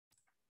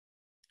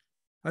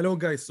Hello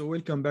guys, so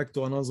welcome back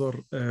to another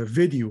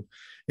video.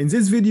 In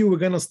this video, we're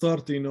gonna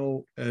start,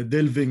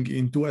 delving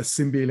into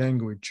assembly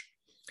language,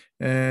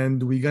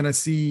 and we're gonna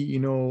see,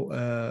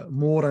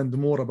 more and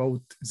more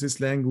about this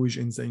language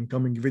in the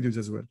incoming videos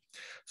as well.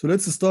 So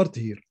let's start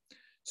here.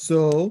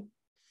 So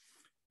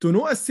to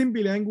know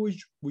assembly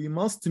language, we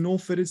must know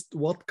first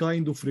what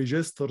kind of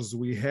registers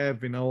we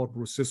have in our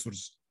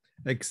processors,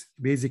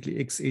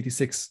 basically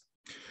x86.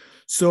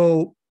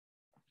 So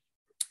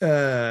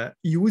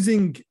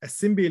using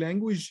assembly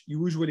language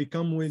usually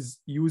come with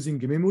using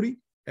memory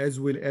as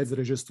well as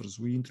registers.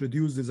 We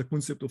introduced the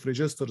concept of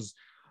registers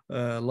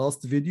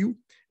last video,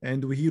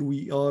 and here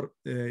we are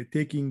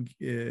taking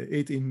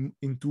it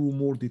into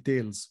more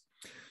details.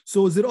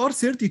 So there are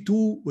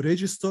 32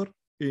 registers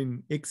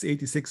in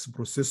x86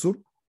 processor,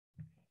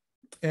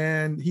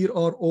 and here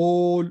are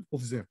all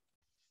of them.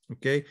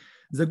 Okay,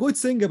 the good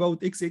thing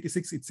about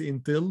x86, it's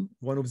Intel,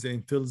 one of the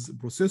Intel's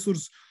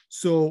processors.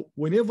 So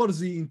whenever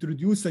they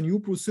introduce a new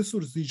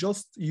processor, they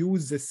just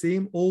use the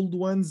same old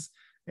ones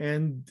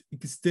and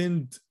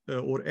extend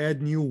or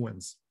add new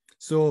ones.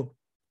 So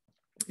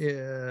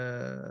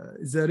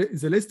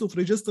the list of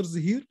registers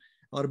here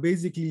are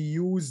basically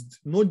used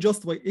not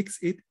just by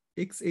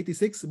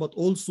x86, but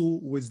also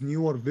with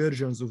newer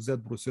versions of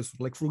that processor,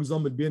 like for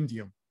example,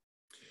 Pentium.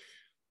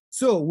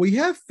 So we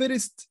have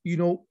first,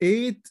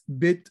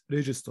 8-bit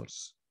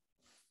registers.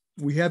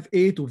 We have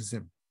 8 of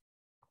them.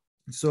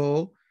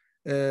 So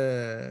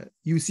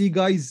you see,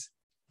 guys,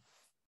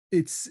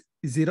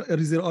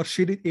 there are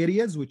shaded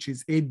areas, which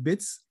is 8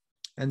 bits,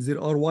 and there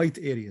are white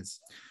areas.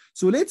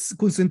 So let's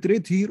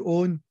concentrate here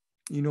on,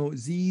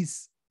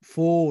 these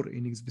 4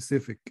 in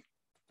specific.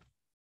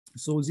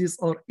 So these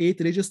are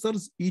 8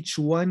 registers. Each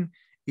one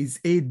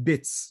is 8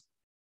 bits.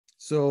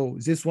 So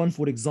this one,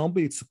 for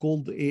example, it's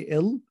called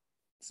AL.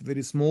 It's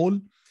very small.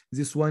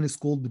 This one is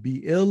called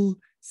BL,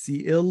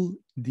 CL,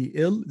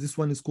 DL. This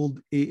one is called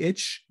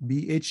AH,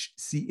 BH,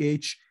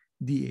 CH,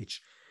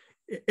 DH.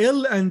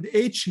 L and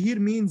H here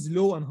means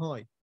low and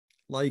high,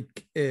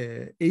 like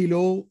A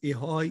low, A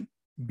high,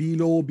 B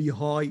low, B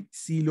high,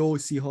 C low,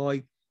 C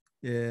high,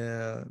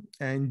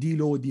 and D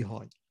low, D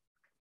high.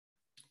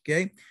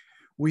 Okay.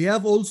 We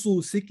have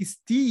also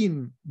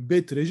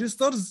 16-bit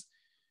registers.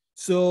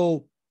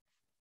 So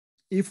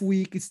if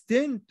we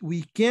extend,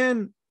 we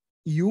can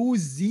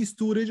use these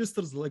 2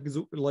 registers,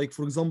 like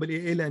for example,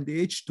 AL and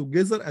AH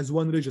together as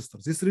one register.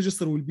 This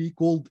register will be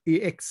called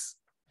AX.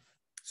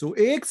 So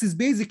AX is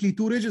basically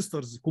 2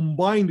 registers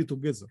combined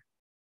together.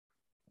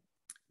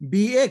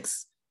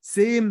 BX,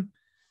 same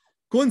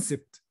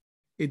concept.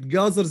 It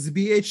gathers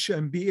BH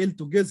and BL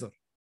together.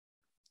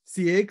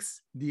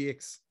 CX,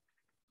 DX.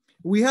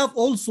 We have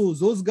also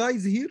those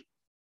guys here,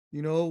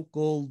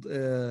 called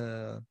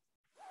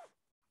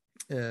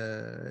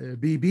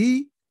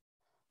BB,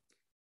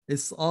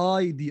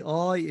 SI,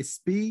 DI,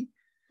 SP,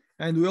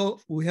 and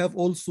we have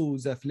also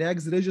the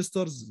flags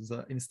registers,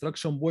 the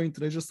instruction point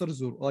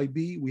registers, or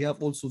IB. We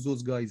have also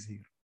those guys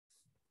here.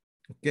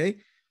 Okay,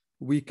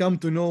 we come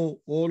to know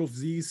all of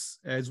these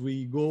as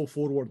we go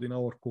forward in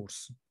our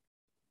course.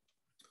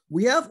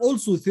 We have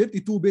also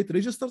 32-bit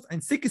registers and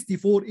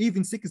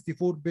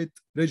 64-bit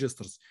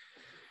registers.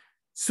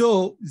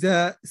 So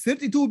the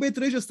 32-bit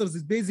registers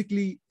is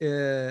basically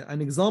an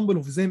example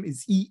of them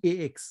is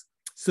EAX.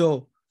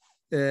 So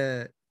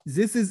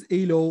this is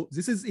A low,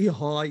 this is A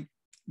high.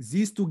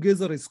 These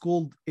together is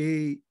called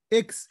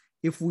AX.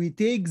 If we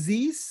take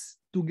these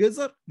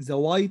together, the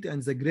white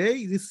and the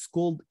gray, this is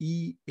called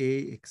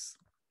EAX,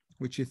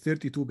 which is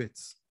 32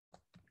 bits.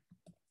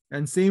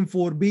 And same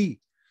for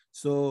B.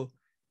 So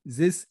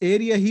this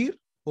area here,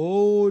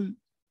 all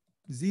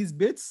these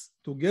bits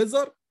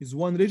together is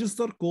one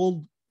register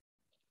called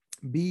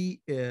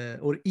B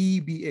or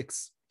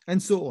EBX,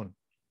 and so on.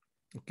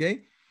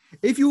 Okay.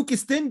 If you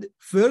extend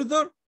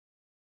further,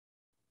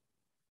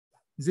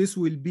 this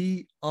will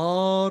be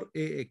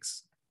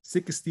RAX,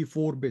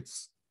 64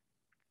 bits.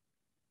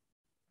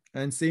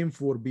 And same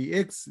for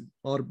BX,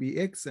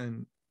 RBX,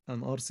 and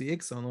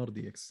RCX, and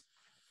RDX.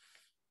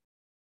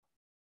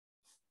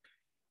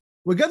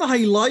 We're going to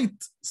highlight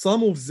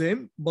some of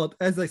them, but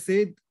as I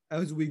said,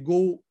 as we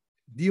go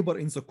deeper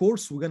in the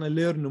course, we're going to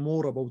learn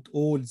more about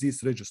all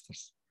these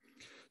registers.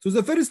 So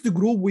the first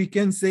group, we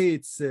can say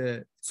it's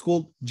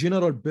called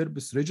general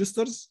purpose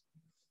registers,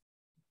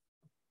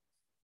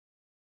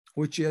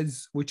 which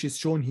is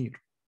shown here.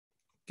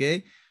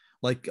 Okay,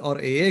 like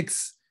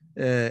RAX,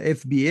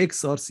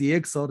 FBX,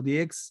 RCX,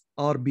 RDX,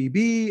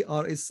 RBB,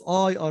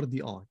 RSI,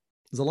 RDI.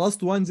 The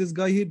last one, this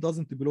guy here,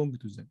 doesn't belong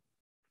to them.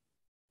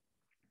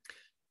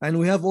 And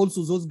we have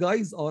also those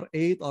guys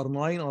R8,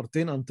 R9,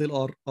 R10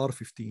 until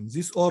R15.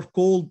 These are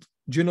called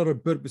general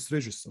purpose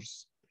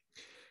registers.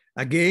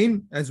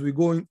 Again, as we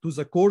go into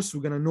the course,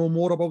 we're going to know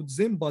more about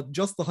them, but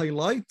just to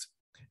highlight,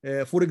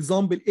 for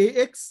example,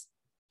 AX,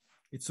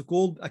 it's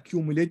called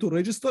accumulator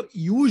register.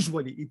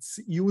 Usually it's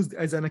used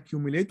as an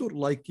accumulator,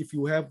 like if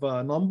you have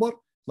a number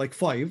like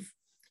 5,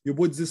 you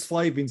put this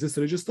 5 in this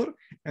register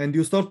and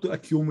you start to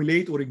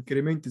accumulate or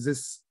increment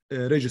this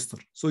register.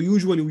 So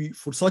usually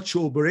for such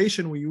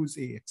operation, we use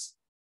AX.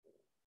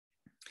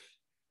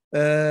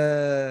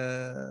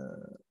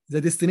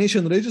 The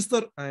destination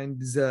register and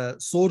the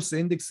source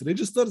index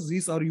registers,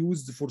 these are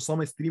used for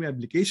some stream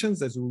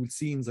applications, as we will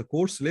see in the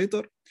course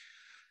later.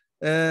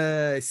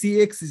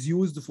 CX is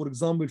used, for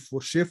example, for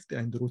shift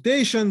and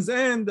rotations.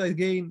 And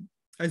again,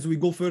 as we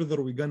go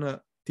further, we're gonna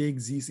take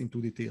these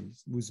into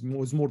details with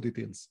more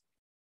details.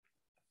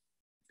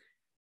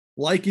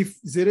 Like if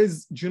there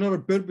is general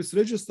purpose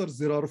registers,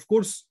 there are of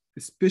course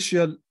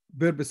special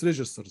purpose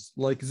registers,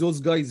 like those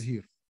guys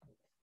here,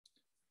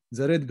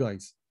 the red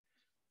guys.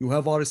 You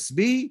have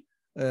RSB,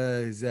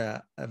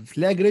 the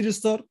flag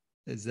register,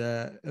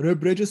 the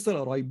rep register,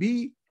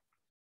 RIB,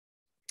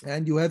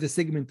 and you have the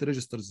segment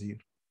registers here.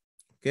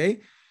 Okay.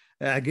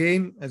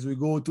 Again, as we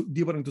go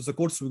deeper into the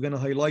course, we're going to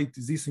highlight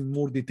this in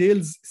more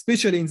details.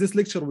 Especially in this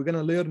lecture, we're going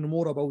to learn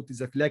more about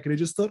the flag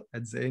register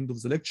at the end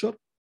of the lecture.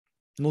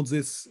 Not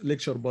this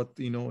lecture, but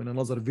in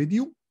another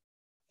video.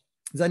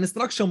 The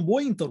instruction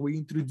pointer, we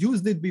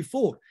introduced it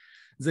before.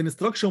 The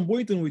instruction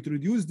pointer, we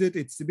introduced it.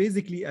 It's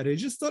basically a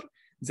register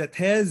that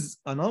has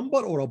a number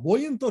or a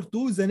pointer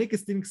to the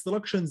next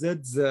instruction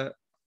that the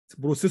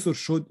processor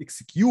should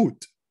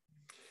execute.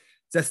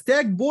 The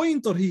stack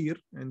pointer here,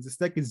 and the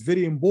stack is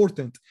very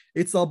important,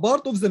 it's a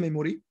part of the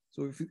memory.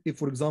 So if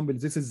for example,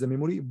 this is the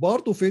memory,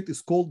 part of it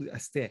is called a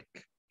stack.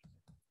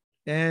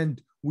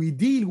 And we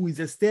deal with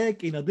the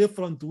stack in a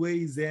different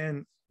way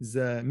than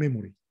the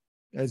memory,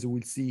 as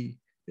we'll see,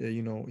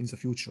 in the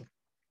future.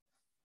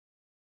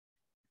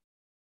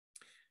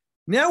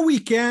 Now we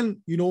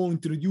can,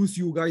 introduce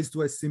you guys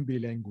to assembly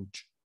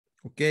language.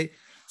 Okay.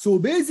 So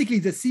basically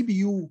the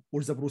CPU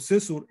or the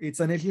processor,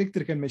 it's an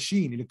electronic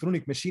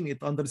machine.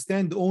 It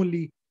understands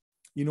only,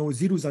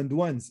 zeros and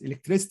ones,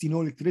 electricity,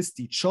 no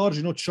electricity,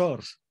 charge, no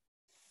charge.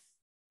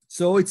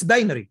 So it's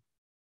binary,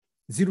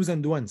 zeros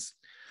and ones.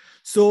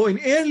 So in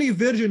early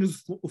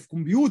versions of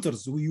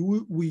computers,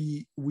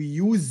 we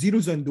use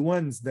zeros and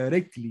ones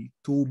directly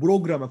to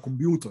program a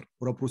computer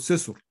or a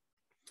processor.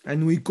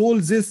 And we call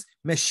this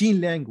machine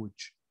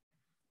language.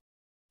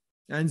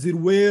 And there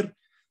were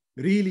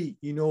really,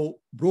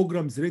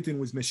 programs written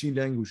with machine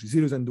language,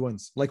 zeros and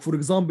ones. Like, for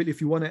example, if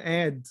you want to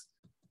add,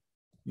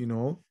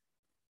 you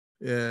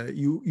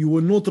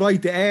will not try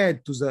to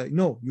add to the,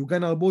 no, you're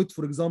going to put,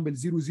 for example,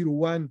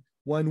 001,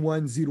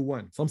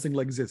 1101, something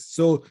like this.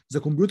 So the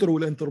computer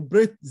will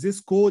interpret this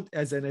code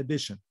as an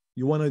addition.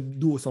 You want to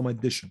do some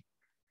addition.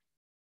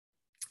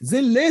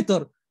 Then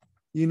later,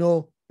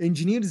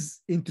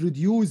 engineers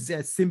introduce the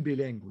assembly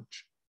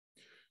language.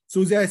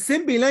 So the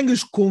assembly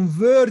language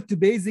convert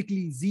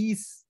basically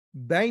these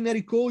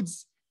binary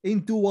codes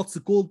into what's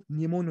called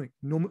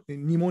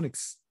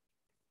mnemonics.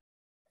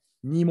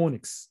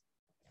 Mnemonics.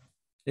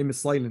 M is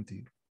silent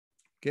here.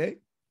 Okay.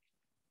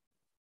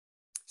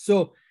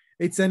 So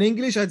it's an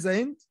English at the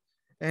end,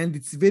 and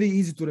it's very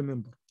easy to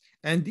remember.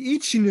 And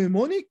each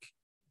mnemonic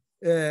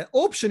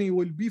option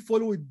will be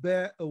followed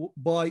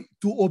by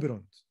two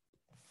operands.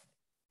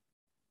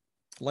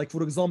 Like,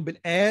 for example,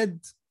 add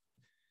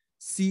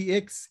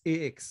CX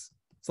AX,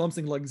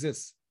 something like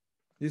this.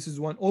 This is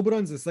one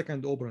operand, the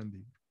second operand.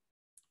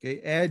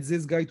 Okay, add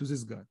this guy to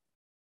this guy.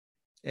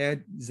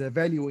 Add the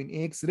value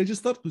in AX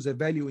register to the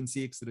value in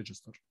CX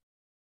register.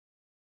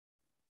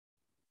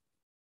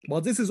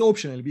 But this is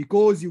optional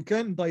because you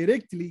can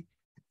directly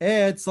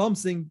add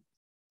something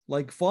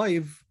like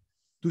 5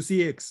 to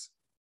CX.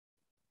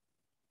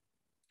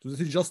 So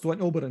this is just one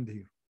operand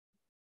here.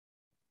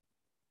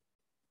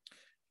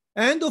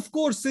 And of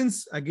course,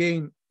 since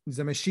again,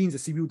 the machine, the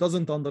CPU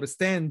doesn't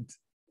understand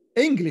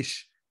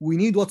English, we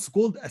need what's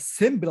called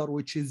assembler,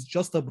 which is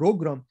just a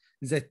program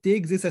that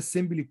takes this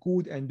assembly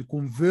code and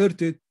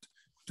convert it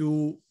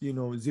to,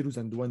 zeros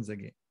and ones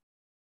again.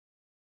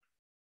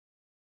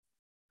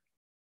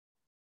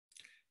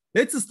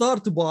 Let's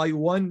start by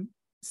one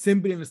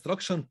simple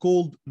instruction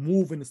called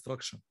MOV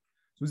instruction.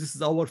 So this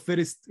is our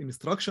first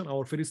instruction,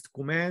 our first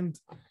command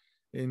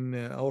in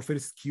our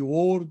first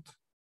keyword,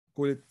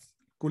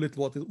 call it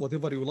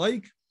whatever you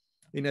like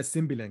in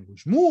assembly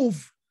language.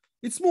 Move,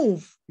 it's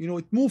move,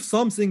 it moves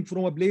something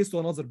from a place to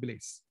another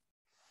place.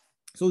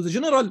 So the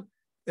general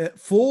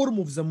form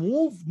of the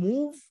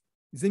move,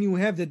 then you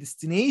have the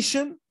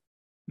destination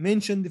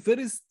mentioned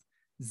first,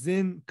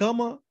 then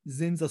comma,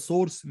 then the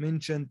source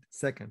mentioned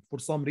second. For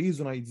some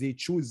reason, they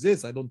choose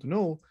this, I don't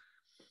know.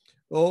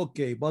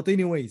 Okay, but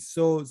anyways,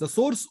 so the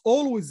source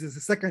always is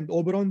the second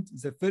operand,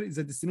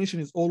 the destination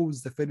is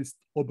always the first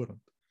operand.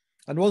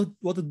 And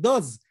what it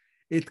does,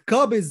 it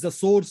copies the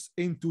source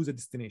into the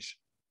destination.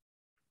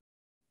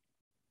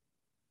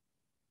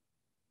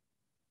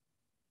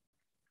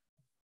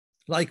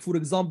 Like, for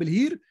example,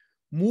 here,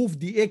 move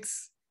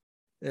DX,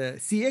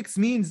 CX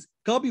means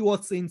copy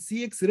what's in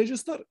CX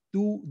register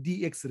to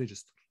DX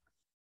register.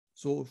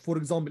 So, for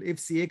example, if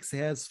CX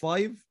has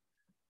 5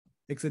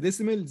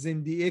 hexadecimal,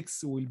 then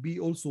DX will be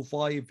also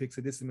 5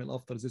 hexadecimal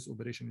after this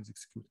operation is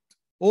executed.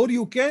 Or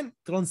you can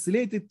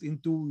translate it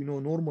into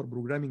normal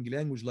programming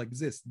language like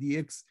this,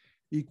 DX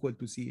equal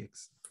to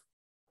CX.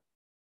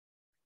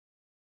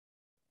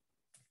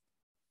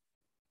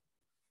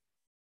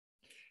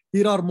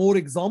 Here are more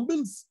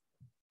examples.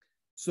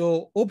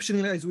 So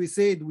optionally, as we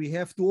said, we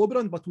have two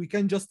operand, but we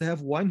can just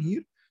have one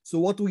here. So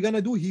what we're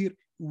gonna do here,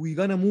 we're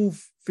gonna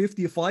move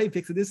 55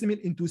 hexadecimal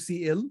into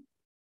CL.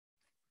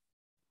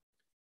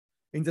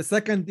 In the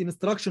second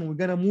instruction, we're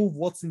gonna move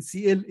what's in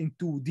CL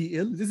into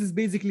DL. This is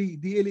basically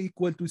DL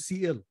equal to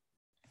CL.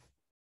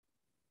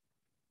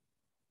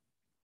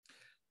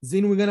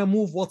 Then we're gonna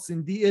move what's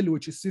in DL,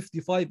 which is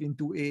 55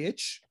 into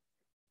AH.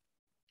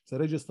 So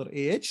register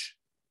AH.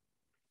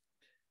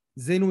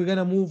 Then we're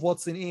gonna move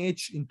what's in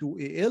AH into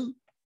AL.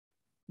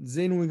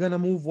 Then we're gonna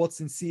move what's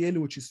in CL,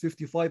 which is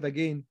 55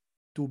 again,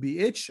 to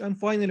BH. And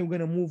finally, we're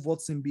gonna move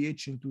what's in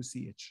BH into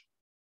CH.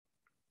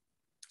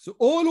 So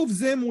all of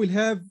them will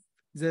have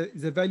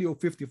the value of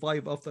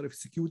 55 after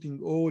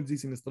executing all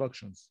these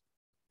instructions.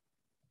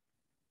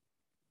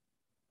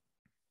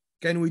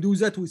 Can we do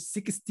that with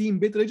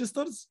 16-bit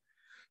registers?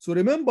 So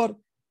remember,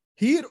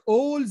 here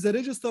all the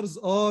registers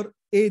are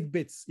 8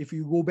 bits. If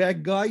you go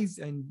back, guys,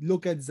 and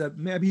look at the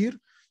map here,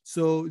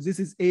 so this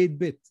is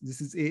 8-bit,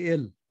 this is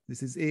AL,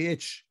 this is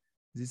AH,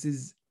 this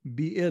is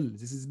BL,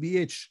 this is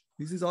BH.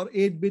 These are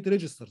 8-bit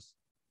registers.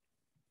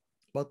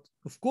 But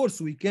of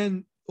course, we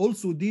can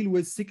also deal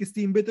with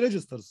 16-bit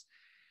registers.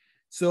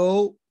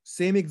 So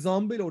same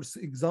example, or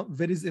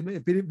very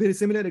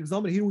similar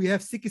example. Here we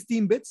have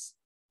 16 bits.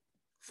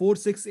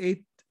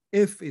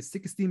 468F is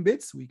 16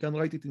 bits. We can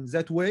write it in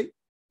that way.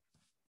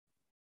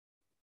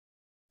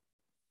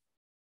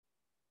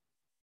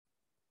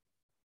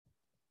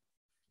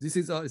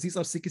 These are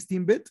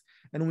 16-bit,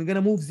 and we're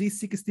gonna move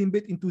these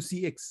 16-bit into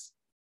CX.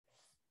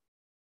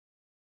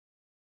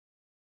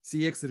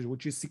 CX,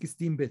 which is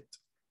 16-bit,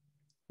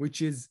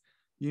 which is,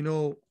 you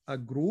know, a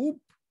group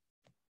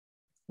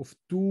of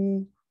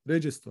 2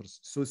 registers.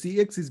 So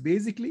CX is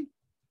basically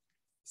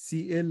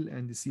CL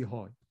and C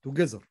high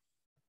together.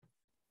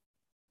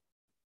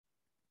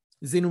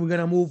 Then we're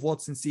gonna move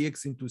what's in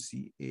CX into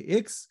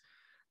CAX,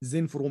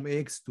 then from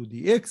AX to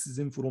DX,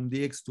 then from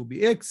DX to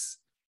BX,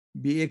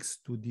 BX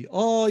to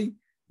DI,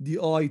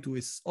 DI to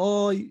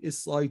SI,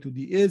 SI to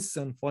DS,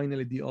 and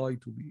finally DI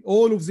to B.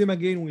 All of them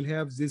again will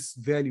have this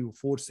value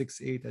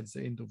 468 at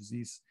the end of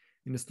these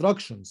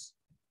instructions.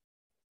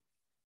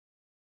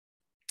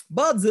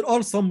 But there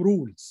are some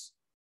rules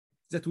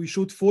that we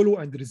should follow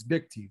and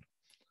respect here.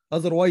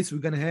 Otherwise, we're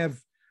gonna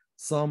have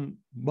some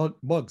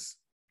bugs.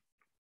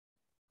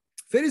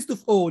 First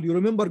of all, you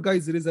remember,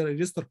 guys, there is a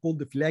register called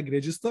the flag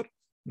register.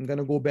 I'm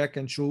gonna go back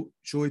and show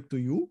it to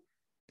you.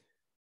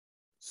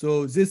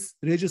 So this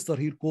register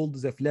here called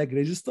the flag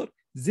register,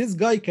 this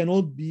guy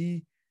cannot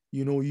be,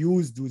 you know,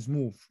 used with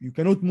move. You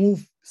cannot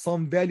move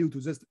some value to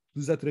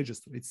that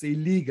register. It's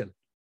illegal.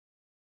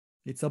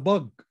 It's a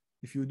bug.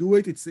 If you do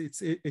it,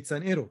 it's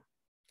an error.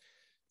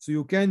 So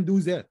you can do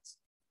that.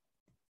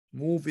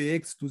 Move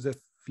AX to the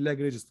flag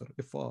register,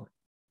 FR.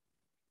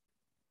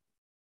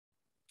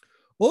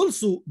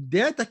 Also,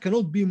 data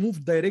cannot be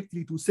moved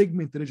directly to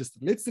segment register.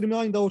 Let's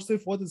remind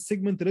ourselves what is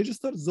segment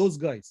register. Those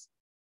guys.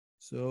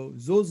 So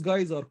those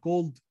guys are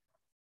called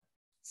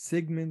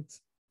segment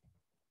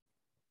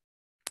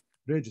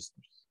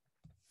registers.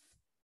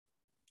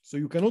 So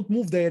you cannot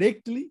move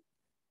directly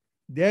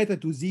data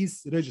to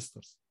these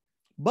registers,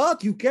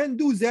 but you can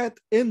do that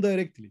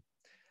indirectly.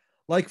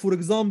 Like, for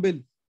example,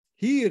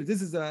 here,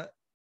 this is an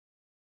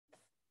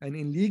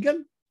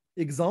illegal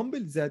example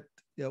that,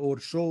 or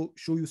show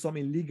you some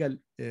illegal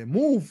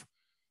move,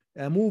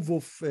 a move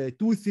of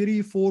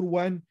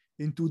 2341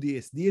 into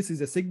DS. DS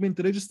is a segment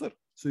register,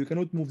 so you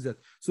cannot move that.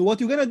 So what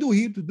you're gonna do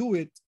here to do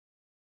it,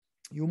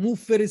 you move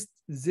first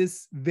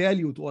this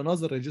value to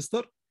another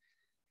register,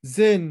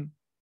 then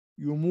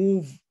you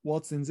move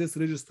what's in this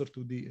register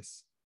to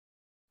DS.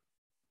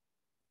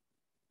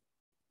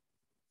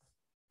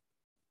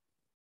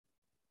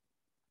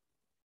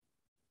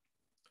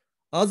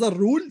 Other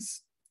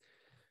rules,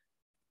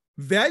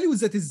 value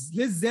that is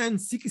less than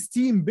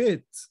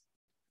 16-bit.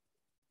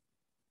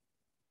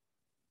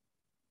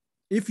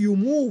 If you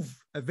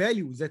move a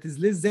value that is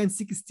less than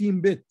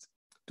 16-bit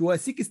to a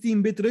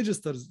 16-bit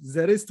register,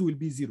 the rest will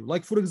be 0.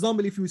 Like, for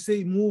example, if you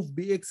say move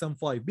BX and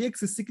 5,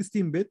 BX is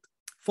 16-bit.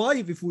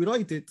 5, if we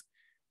write it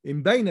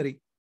in binary,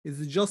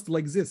 is just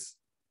like this.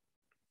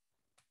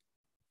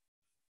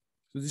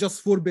 So it's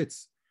just 4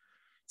 bits.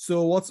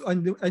 So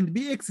and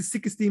BX is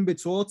 16-bit.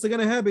 So what's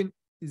gonna happen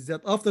is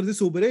that after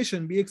this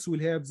operation, BX will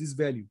have this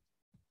value,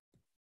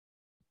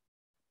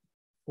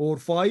 or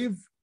 5000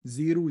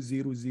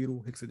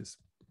 hexadecimal.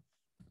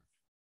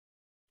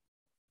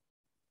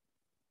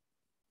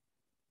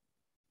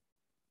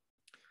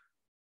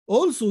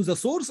 Also, the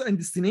source and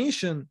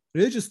destination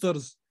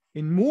registers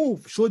in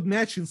move should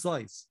match in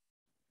size.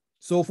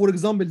 So, for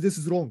example, this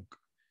is wrong.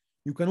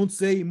 You cannot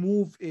say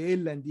move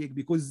AL and DX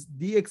because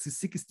DX is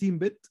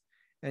 16-bit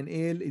and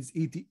AL is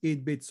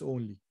 88 bits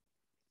only.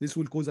 This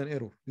will cause an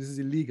error. This is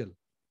illegal.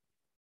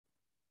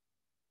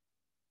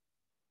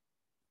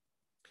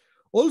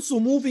 Also,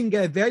 moving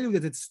a value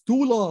that it's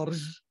too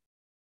large,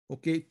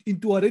 okay,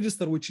 into a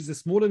register which is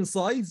small in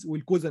size will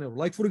cause an error.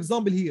 Like, for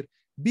example, here,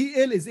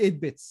 BL is 8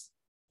 bits.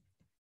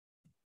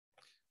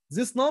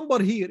 This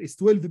number here is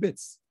 12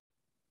 bits.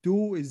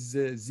 2 is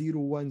 0,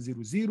 1,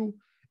 0, 0.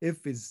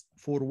 F is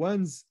 4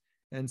 ones,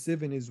 and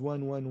 7 is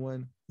 1, 1,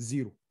 1,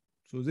 0.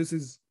 So this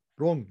is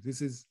wrong.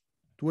 This is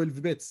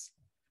 12 bits.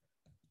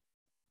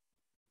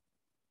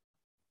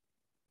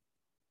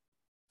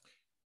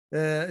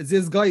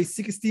 This guy is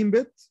 16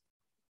 bit,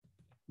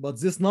 but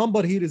this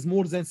number here is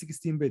more than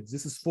 16 bits.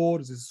 This is 4,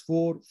 this is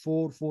 4,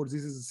 4, 4,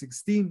 this is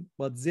 16,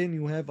 but then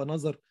you have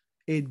another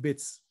 8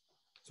 bits.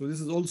 So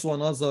this is also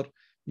another,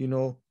 you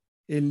know,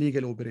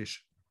 illegal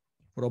operation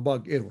or a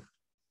bug error.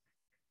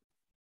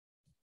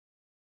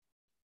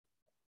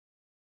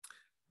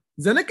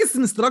 The next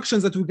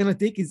instruction that we're going to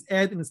take is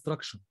add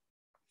instruction.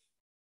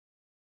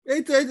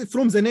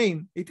 From the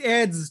name, it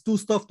adds two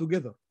stuff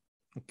together.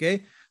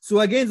 Okay. So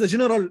again, the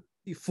general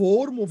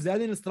form of the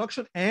add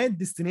instruction, add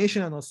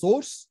destination and a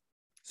source.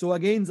 So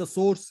again, the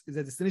source,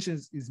 the destination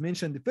is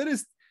mentioned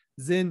first,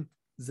 then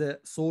the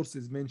source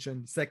is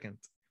mentioned second.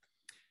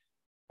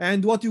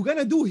 And what you're going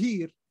to do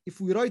here, if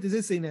we write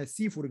this in a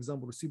C, for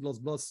example, or C++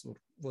 or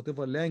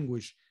whatever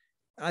language,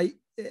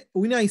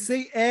 when I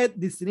say add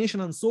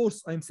destination and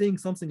source, I'm saying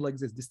something like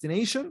this: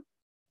 destination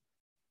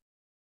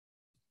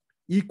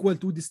equal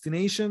to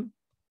destination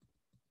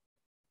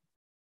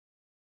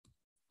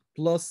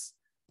plus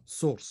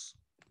source.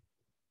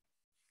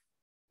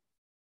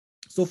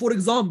 So for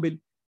example,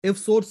 if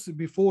source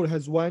before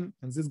has 1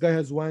 and this guy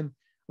has 1,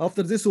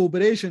 after this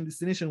operation,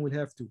 destination will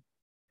have 2.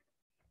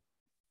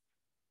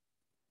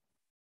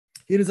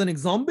 Here is an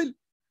example.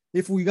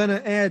 If we're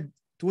gonna add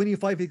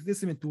 25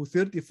 hexadecimal to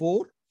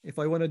 34, if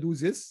I want to do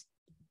this,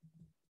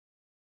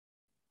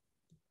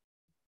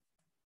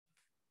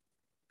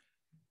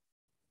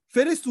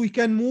 first we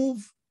can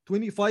move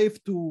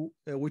 25 to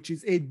which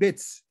is 8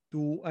 bits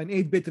to an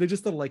 8-bit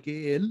register like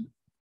AL.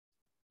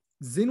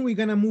 Then we're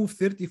gonna move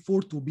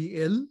 34 to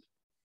BL.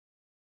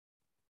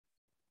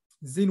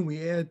 Then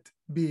we add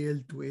BL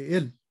to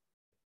AL.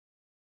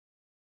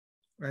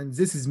 And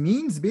this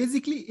means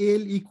basically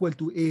AL equal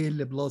to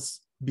AL plus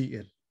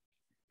BL.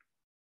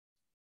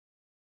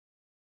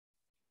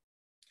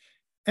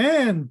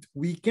 And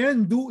we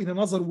can do in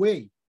another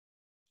way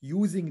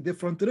using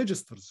different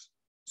registers.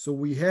 So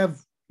we have,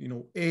 you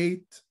know,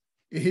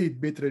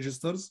 8-bit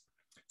registers.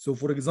 So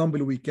for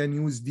example, we can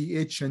use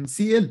DH and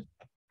CL.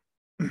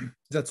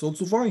 That's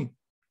also fine.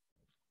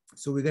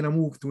 So we're gonna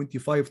move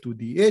 25 to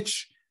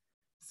DH,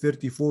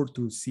 34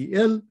 to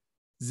CL.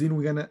 Then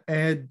we're gonna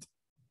add,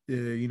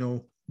 you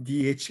know,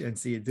 DH and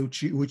CL,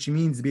 which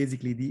means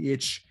basically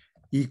DH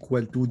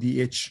equal to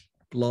DH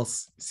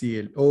plus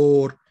CL,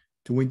 or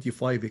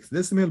 25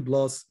 hexadecimal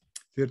plus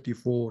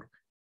 34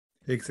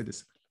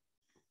 hexadecimal.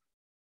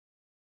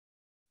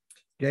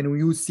 Can we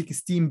use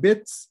 16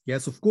 bits?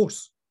 Yes, of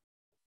course.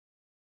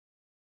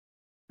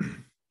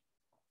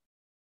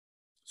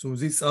 So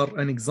these are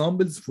an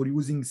examples for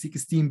using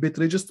 16-bit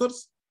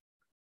registers,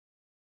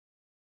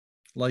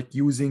 like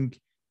using,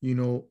 you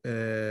know,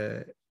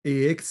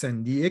 AX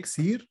and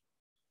DX here.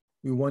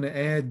 We want to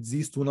add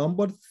these two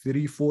numbers,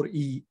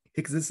 34E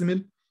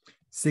hexadecimal,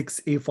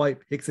 6A5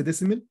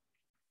 hexadecimal.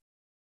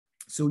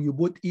 So you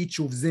put each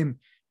of them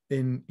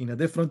in a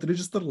different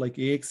register like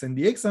AX and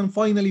DX, and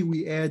finally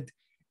we add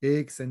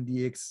AX and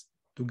DX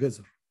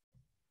together.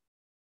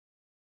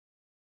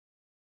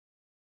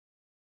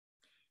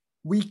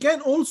 We can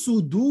also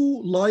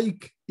do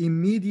like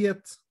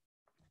immediate,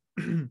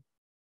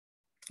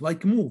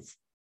 like move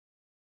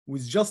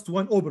with just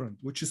one operand,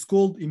 which is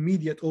called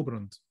immediate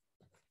operand.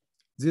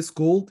 This is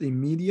called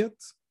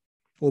immediate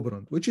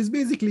operand, which is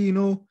basically, you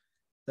know,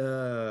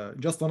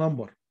 just a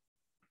number.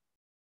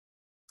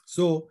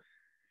 So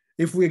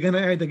if we're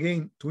gonna add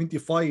again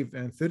 25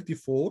 and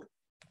 34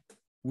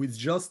 with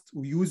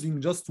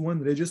using just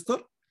one register,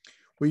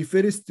 we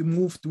first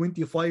move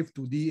 25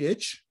 to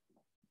DH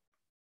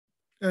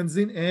and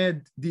then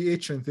add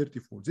DH and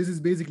 34. This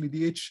is basically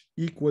DH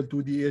equal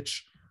to DH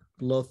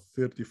plus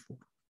 34.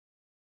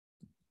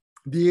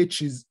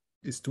 DH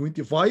is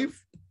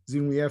 25,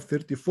 then we have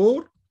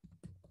 34,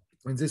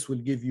 and this will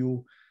give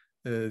you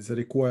the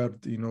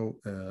required, you know,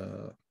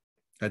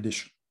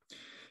 addition.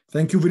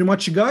 Thank you very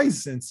much,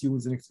 guys, and see you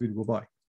in the next video. Bye-bye.